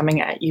content coming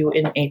at you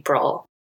in April.